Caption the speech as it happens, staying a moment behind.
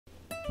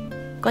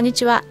こんに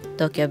ちは、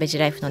東京ベジ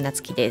ライフのな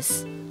つきで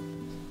す。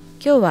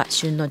今日は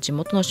旬の地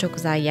元の食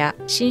材や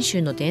信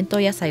州の伝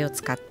統野菜を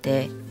使っ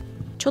て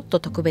ちょっ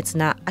と特別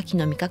な秋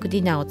の味覚デ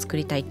ィナーを作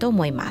りたいと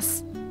思いま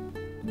す。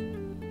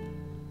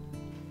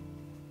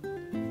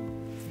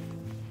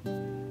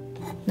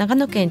長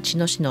野県茅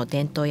野市の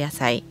伝統野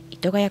菜、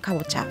糸萱か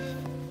ぼちゃ。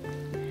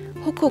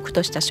ホクホク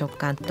とした食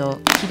感と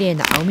きれい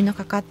な青みの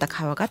かかった皮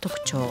が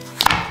特徴。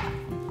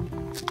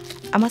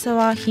甘さ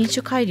は品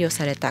種改良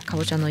されたか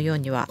ぼちゃのよう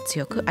には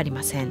強くあり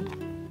ません。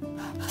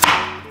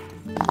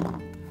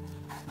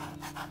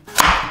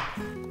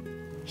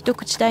一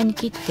口大に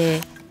切っ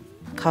て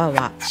皮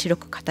は白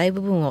く硬い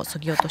部分をそ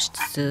ぎ落とし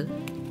つつ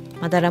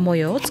まだら模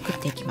様を作っ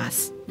ていきま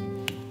す。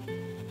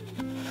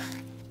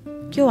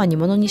今日は煮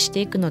物にして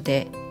いくの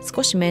で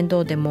少し面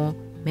倒でも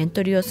面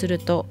取りをする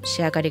と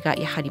仕上がりが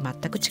やはり全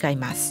く違い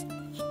ます。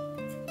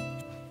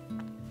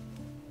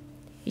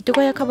糸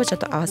萱かぼちゃ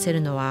と合わせ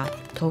るのは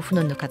豆腐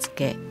のぬか漬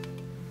け。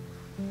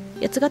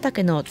八ヶ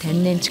岳の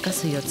天然地下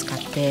水を使っ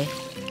て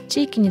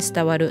地域に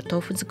伝わる豆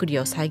腐作り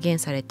を再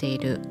現されてい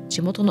る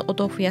地元のお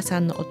豆腐屋さ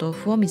んのお豆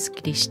腐を水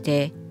切りし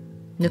て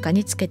ぬか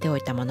につけてお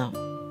いたもの。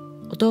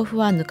お豆腐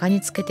はぬかに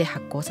つけて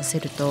発酵させ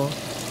ると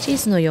チー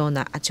ズのよう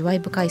な味わい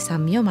深い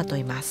酸味をまと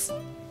います。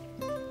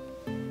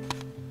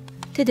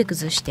手で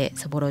崩して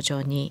そぼろ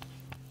状に。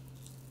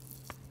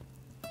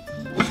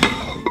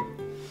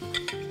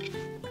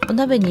お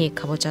鍋に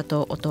かぼちゃ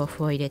とお豆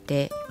腐を入れ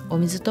てお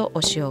水と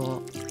お塩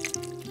を。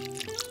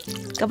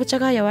かぼちゃ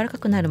が柔らか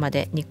くなるま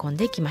で煮込ん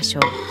でいきましょ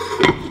う。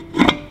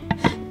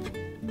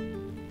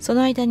そ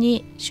の間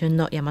に旬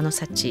の山の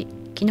幸、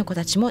きのこ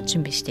たちも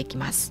準備していき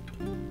ます。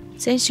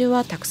先週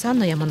はたくさん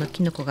の山の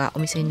きのこがお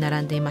店に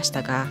並んでいまし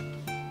たが、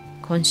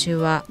今週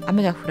は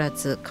雨が降ら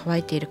ず乾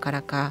いているか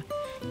らか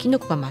きの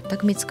こが全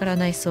く見つから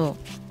ないそ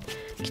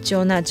う。貴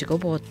重な地ご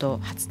ぼうと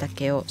初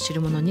竹を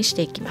汁物にし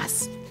ていきま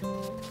す。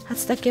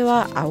初竹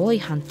は青い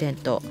斑点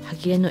と歯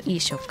切れのいい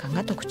食感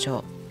が特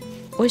徴。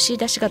美味しい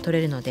出汁が取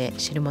れるので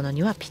汁物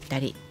にはぴった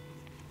り。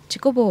地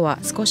ごぼうは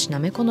少しな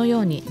めこの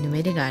ようにぬ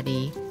めりがあ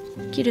り、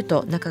切る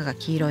と中が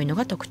黄色いの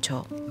が特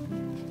徴。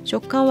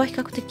食感は比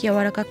較的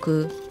柔らか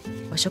く、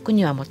和食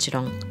にはもち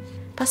ろん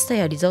パスタ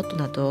やリゾット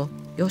など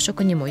洋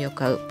食にもよ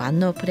く合う万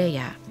能プレイ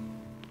ヤー。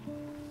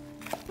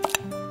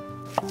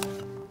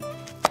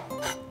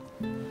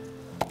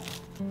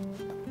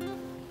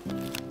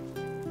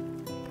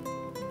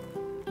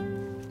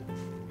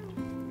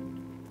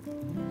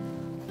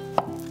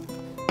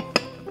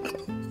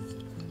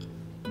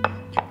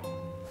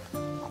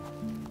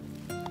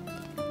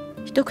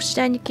一口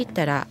大に切っ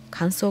たら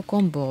乾燥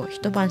昆布を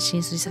一晩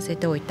浸水させ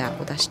ておいた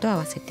お出汁と合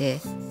わせて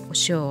お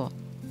塩を。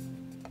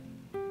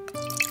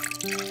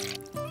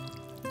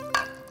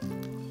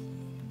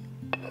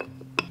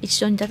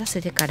一度煮立た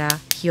せてから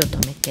火を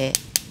止めて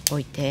お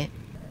いて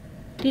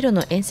lilo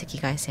の遠赤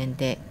外線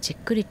でじ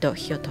っくりと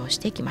火を通し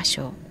ていきまし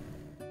ょう。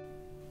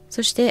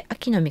そして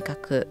秋の味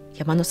覚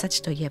山の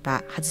幸といえ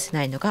ば外せ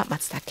ないのが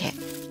松茸。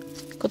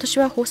今年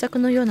は豊作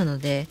のようなの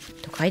で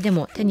都会で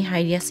も手に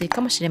入りやすい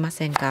かもしれま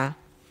せんが、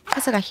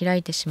傘が開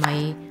いてしま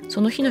い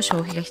その日の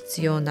消費が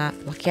必要な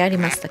訳あり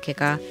松茸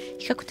が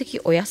比較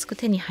的お安く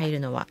手に入る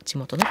のは地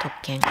元の特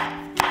権。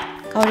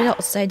香りが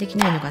お伝えでき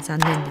ないのが残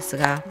念です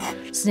が、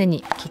すで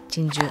にキッ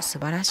チン中素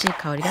晴らしい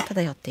香りが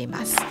漂ってい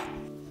ます。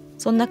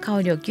そんな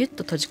香りをぎゅっ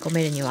と閉じ込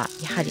めるには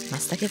やはり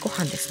松茸ご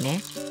飯です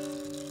ね。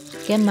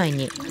玄米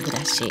に昆布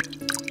だし、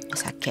お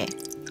酒、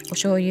お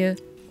醤油、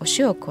お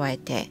塩を加え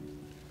て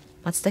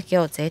松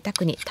茸を贅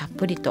沢にたっ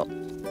ぷりと。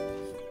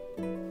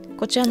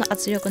こちらの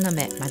圧力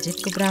鍋マジ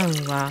ックブラウ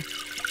ンは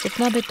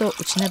外鍋と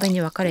内鍋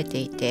に分かれて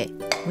いて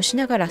蒸し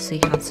ながら炊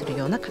飯する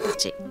ような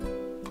形。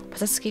パ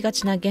サつきが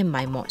ちな玄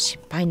米も失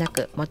敗な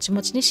くもち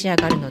もちに仕上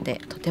がるの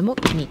でとても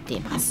気に入ってい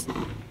ます。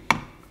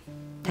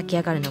炊き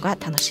上がるのが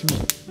楽しみ。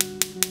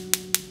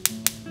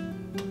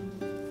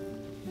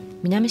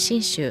南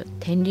信州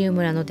天竜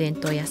村の伝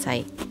統野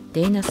菜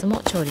でいなす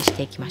も調理し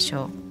ていきまし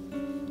ょ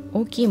う。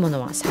大きいもの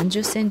は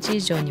30センチ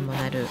以上にも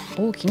なる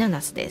大きな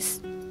ナスで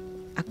す。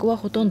アクは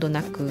ほとんど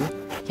なく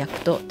焼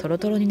くとトロ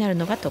トロになる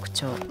のが特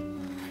徴。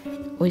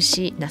美味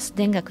しいナス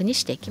田楽に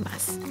していきま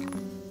す。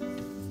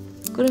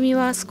くるみ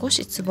は少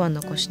し粒を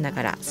残しな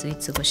がらすり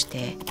つぶし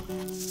て。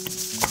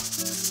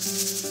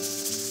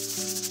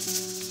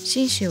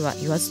信州は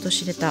言わずと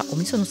知れたお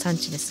味噌の産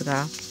地です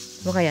が、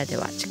我が家で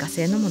は自家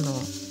製のものを。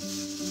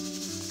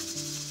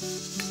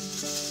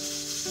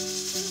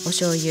お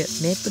醤油、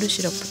メープル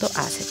シロップと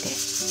合わせ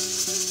て。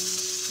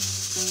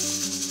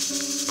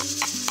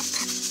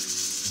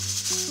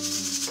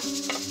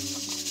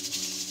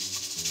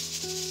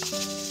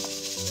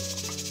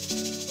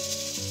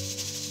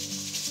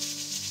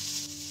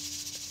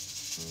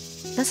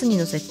ナスに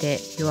のせて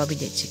弱火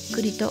でじっ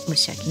くりと蒸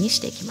し焼きにし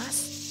ていきま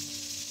す。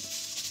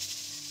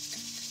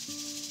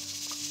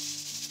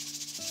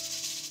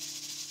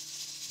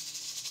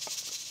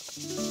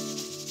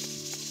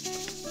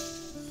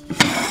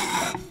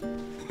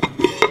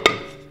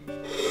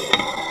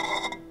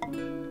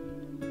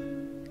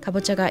か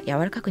ぼちゃが柔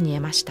らかく煮え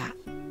ました。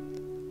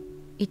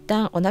一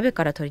旦お鍋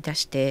から取り出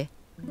して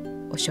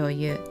お醤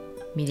油、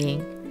みり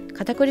ん、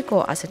片栗粉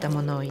を合わせた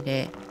ものを入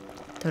れ、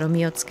とろ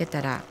みをつけ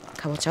たら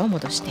かぼちゃを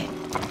戻して、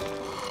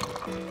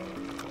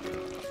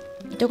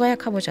糸萱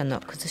かぼちゃの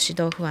崩し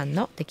豆腐あん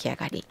の出来上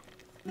がり。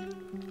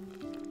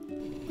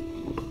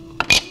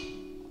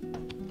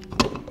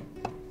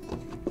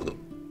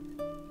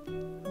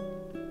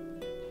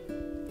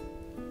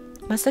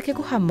松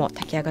茸ご飯も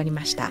炊き上がり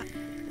ました。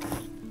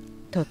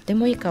とって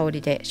もいい香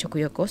りで食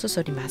欲をそ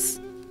そりま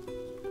す。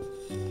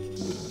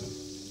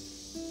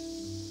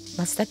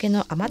松茸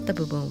の余った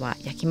部分は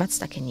焼き松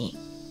茸に。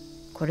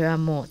これは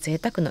もう贅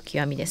沢の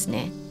極みです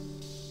ね。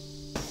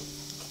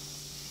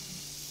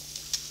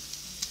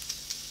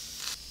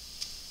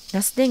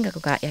ナス田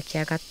楽が焼き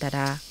上がった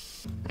ら、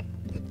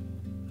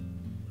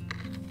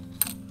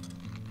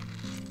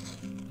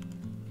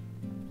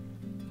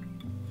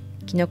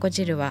きのこ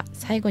汁は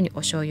最後にお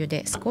醤油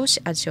で少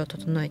し味を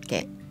整え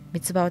て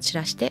三つ葉を散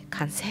らして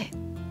完成。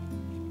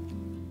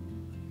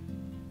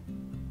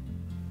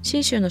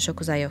信州の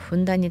食材をふ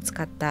んだんに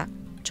使った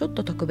ちょっ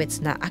と特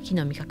別な秋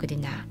の味覚ディ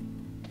ナー。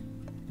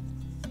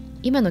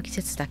今の季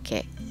節だ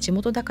け、地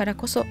元だから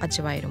こそ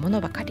味わえるも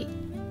のばかり。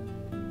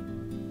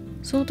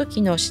その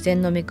時の自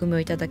然の恵みを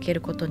いただけ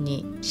ること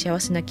に幸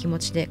せな気持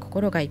ちで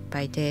心がいっ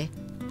ぱいで、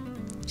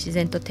自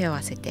然と手を合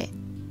わせて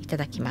いた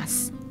だきま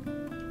す。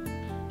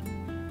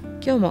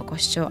今日もご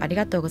視聴あり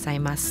がとうござい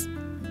ます。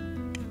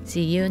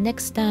See you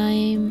next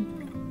time!